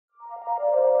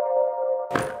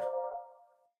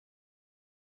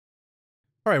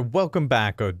All right, welcome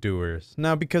back, Odooers.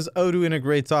 Now, because Odoo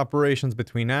integrates operations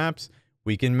between apps,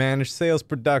 we can manage sales,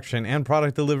 production, and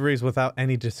product deliveries without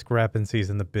any discrepancies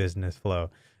in the business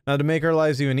flow. Now, to make our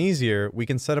lives even easier, we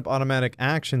can set up automatic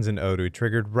actions in Odoo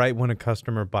triggered right when a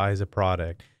customer buys a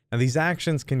product. Now, these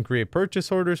actions can create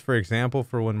purchase orders, for example,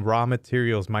 for when raw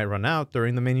materials might run out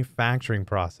during the manufacturing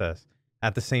process.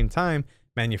 At the same time,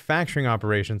 manufacturing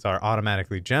operations are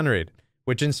automatically generated,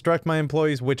 which instruct my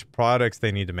employees which products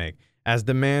they need to make as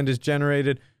demand is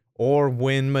generated or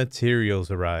when materials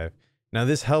arrive. Now,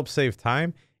 this helps save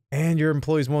time, and your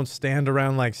employees won't stand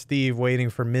around like Steve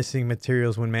waiting for missing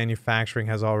materials when manufacturing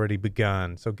has already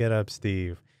begun. So get up,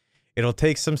 Steve. It'll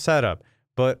take some setup,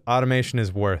 but automation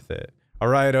is worth it. All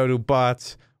right, Odoo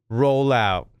bots, roll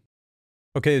out.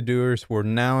 Okay, doers, we're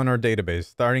now in our database,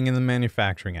 starting in the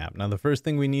manufacturing app. Now, the first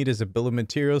thing we need is a bill of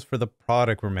materials for the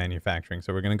product we're manufacturing.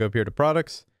 So we're going to go up here to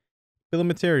products, bill of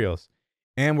materials.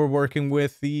 And we're working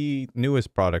with the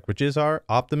newest product, which is our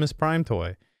Optimus Prime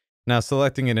toy. Now,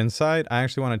 selecting it inside, I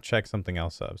actually want to check something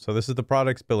else up. So this is the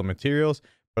product's bill of materials,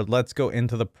 but let's go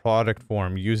into the product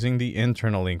form using the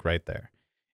internal link right there.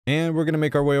 And we're going to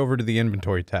make our way over to the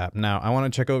inventory tab. Now, I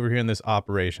want to check over here in this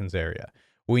operations area.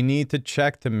 We need to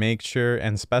check to make sure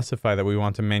and specify that we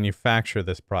want to manufacture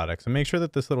this product. So make sure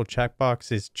that this little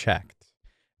checkbox is checked.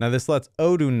 Now, this lets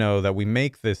Odoo know that we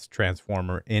make this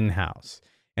transformer in-house.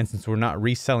 And since we're not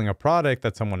reselling a product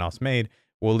that someone else made,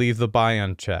 we'll leave the buy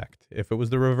unchecked. If it was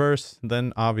the reverse,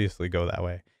 then obviously go that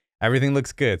way. Everything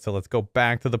looks good, so let's go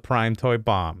back to the Prime Toy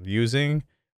Bomb using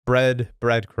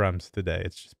breadcrumbs today.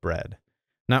 It's just bread.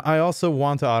 Now, I also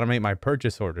want to automate my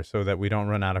purchase order so that we don't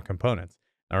run out of components.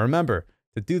 Now, remember,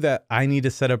 to do that, I need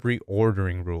to set up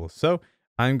reordering rules. So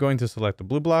I'm going to select the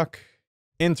blue block,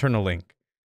 internal link.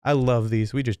 I love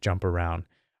these. We just jump around.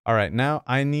 All right, now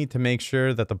I need to make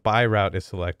sure that the buy route is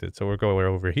selected. So we're going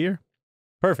over here.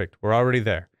 Perfect, we're already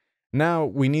there. Now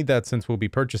we need that since we'll be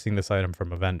purchasing this item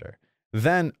from a vendor.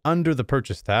 Then under the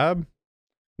purchase tab,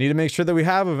 need to make sure that we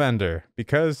have a vendor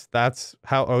because that's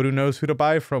how Odoo knows who to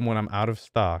buy from when I'm out of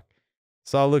stock.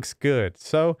 This all looks good.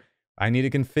 So I need to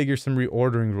configure some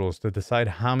reordering rules to decide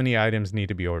how many items need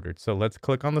to be ordered. So let's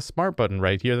click on the smart button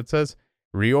right here that says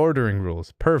reordering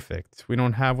rules. Perfect, we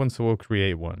don't have one, so we'll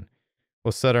create one.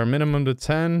 We'll set our minimum to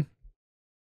 10,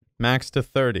 max to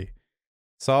 30.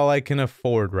 It's all I can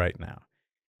afford right now.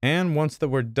 And once that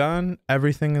we're done,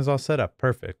 everything is all set up.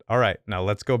 Perfect. All right, now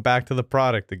let's go back to the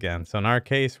product again. So in our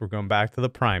case, we're going back to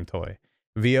the Prime toy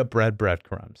via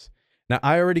breadcrumbs. Now,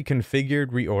 I already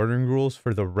configured reordering rules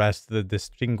for the rest of the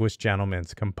Distinguished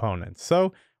Gentleman's components.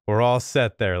 So we're all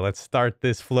set there. Let's start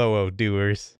this flow,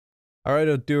 Odooers. All right,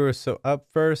 Odooers, so up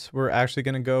first, we're actually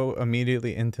going to go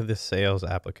immediately into the sales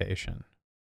application.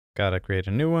 Got to create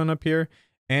a new one up here.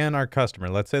 And our customer.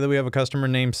 Let's say that we have a customer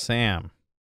named Sam.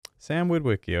 Sam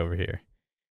Woodwicky over here.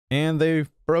 And they've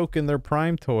broken their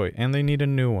Prime toy and they need a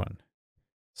new one.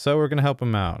 So we're going to help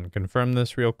them out and confirm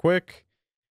this real quick.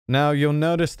 Now you'll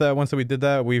notice that once we did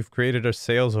that, we've created a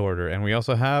sales order and we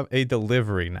also have a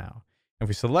delivery now. If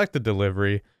we select the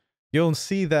delivery, you'll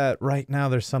see that right now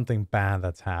there's something bad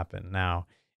that's happened. Now,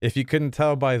 if you couldn't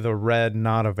tell by the red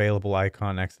not available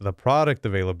icon next to the product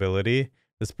availability,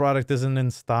 this product isn't in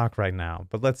stock right now,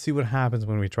 but let's see what happens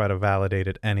when we try to validate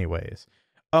it anyways.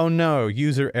 Oh no,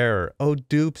 user error. Oh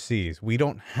doopsies, we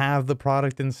don't have the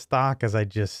product in stock as I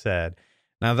just said.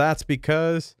 Now that's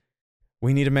because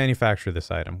we need to manufacture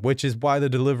this item, which is why the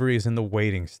delivery is in the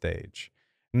waiting stage.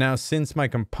 Now, since my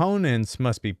components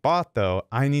must be bought though,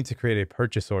 I need to create a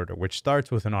purchase order, which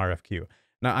starts with an RFQ.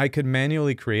 Now I could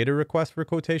manually create a request for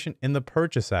quotation in the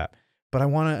purchase app, but I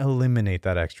want to eliminate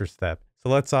that extra step. So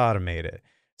let's automate it.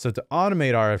 So to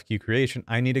automate RFQ creation,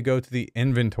 I need to go to the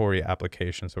inventory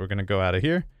application. So we're going to go out of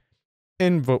here.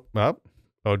 Oh,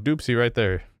 doopsie right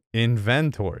there.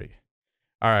 Inventory.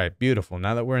 All right, beautiful.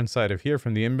 Now that we're inside of here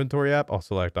from the inventory app, I'll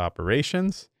select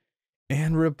operations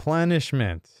and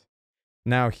replenishment.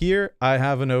 Now here I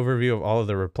have an overview of all of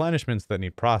the replenishments that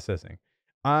need processing.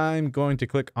 I'm going to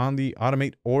click on the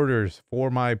automate orders for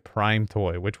my Prime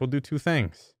toy, which will do two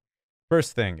things.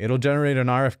 First thing, it'll generate an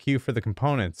RFQ for the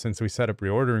components since we set up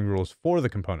reordering rules for the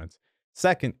components.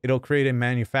 Second, it'll create a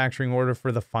manufacturing order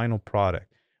for the final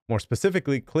product. More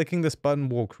specifically, clicking this button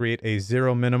will create a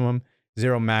 0 minimum,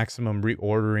 0 maximum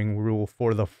reordering rule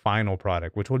for the final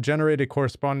product, which will generate a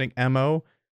corresponding MO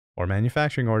or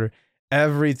manufacturing order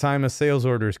every time a sales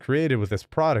order is created with this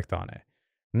product on it.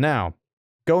 Now,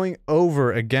 going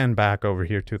over again back over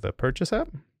here to the purchase app,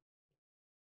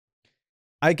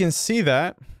 I can see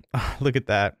that. Look at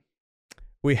that.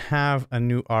 We have a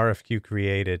new RFQ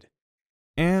created.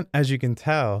 And as you can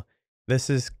tell, This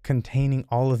is containing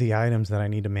all of the items that I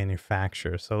need to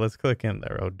manufacture. So let's click in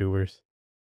there, Odooers.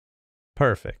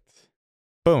 Perfect.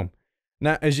 Boom.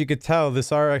 Now, as you could tell, this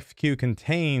RFQ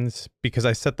contains, because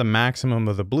I set the maximum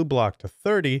of the blue block to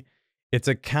 30, it's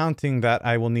accounting that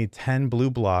I will need 10 blue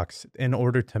blocks in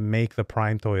order to make the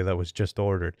prime toy that was just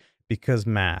ordered, because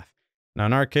math. Now,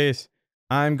 in our case,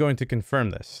 I'm going to confirm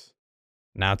this.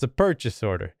 Now it's a purchase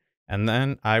order, and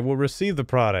then I will receive the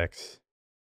products,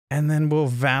 and then we'll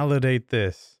validate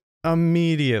this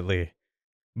immediately.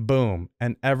 Boom.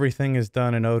 And everything is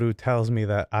done, and Odoo tells me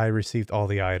that I received all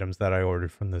the items that I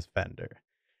ordered from this vendor.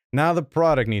 Now the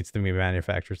product needs to be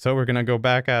manufactured. So we're going to go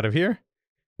back out of here,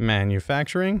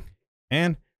 manufacturing,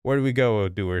 and where do we go,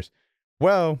 Odooers?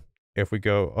 Well, if we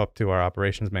go up to our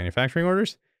operations manufacturing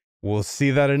orders, we'll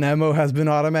see that an MO has been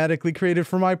automatically created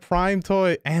for my prime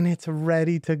toy, and it's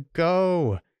ready to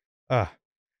go.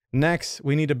 Next,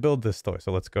 we need to build this toy.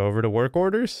 So let's go over to work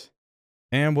orders.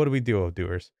 And what do we do,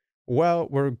 Odooers? Well,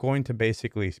 we're going to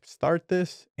basically start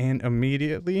this and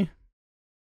immediately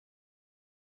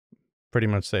pretty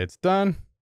much say it's done.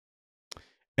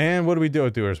 And what do we do,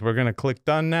 Odooers? We're going to click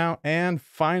done now and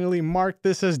finally mark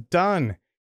this as done.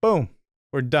 Boom,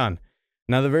 we're done.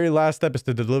 Now, the very last step is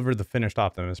to deliver the finished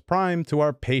Optimus Prime to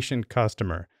our patient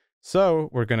customer. So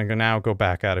we're going to now go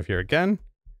back out of here again,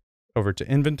 over to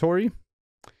inventory.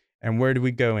 And where do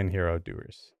we go in here,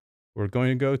 Odooers? We're going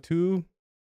to go to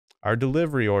our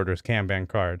delivery orders Kanban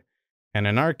card. And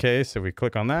in our case, if we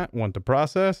click on that, want to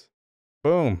process,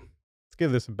 boom. Let's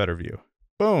give this a better view.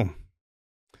 Boom.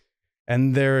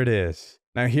 And there it is.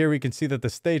 Now here we can see that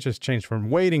the stage has changed from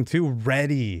waiting to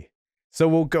ready. So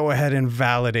we'll go ahead and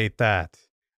validate that.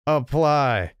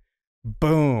 Apply.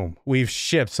 Boom. We've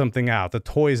shipped something out. The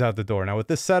toy's out the door. Now with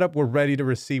this setup, we're ready to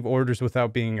receive orders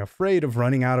without being afraid of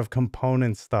running out of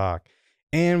component stock.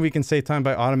 And we can save time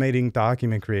by automating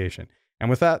document creation. And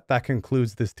with that, that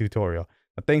concludes this tutorial.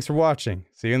 Thanks for watching.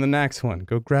 See you in the next one.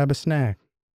 Go grab a snack.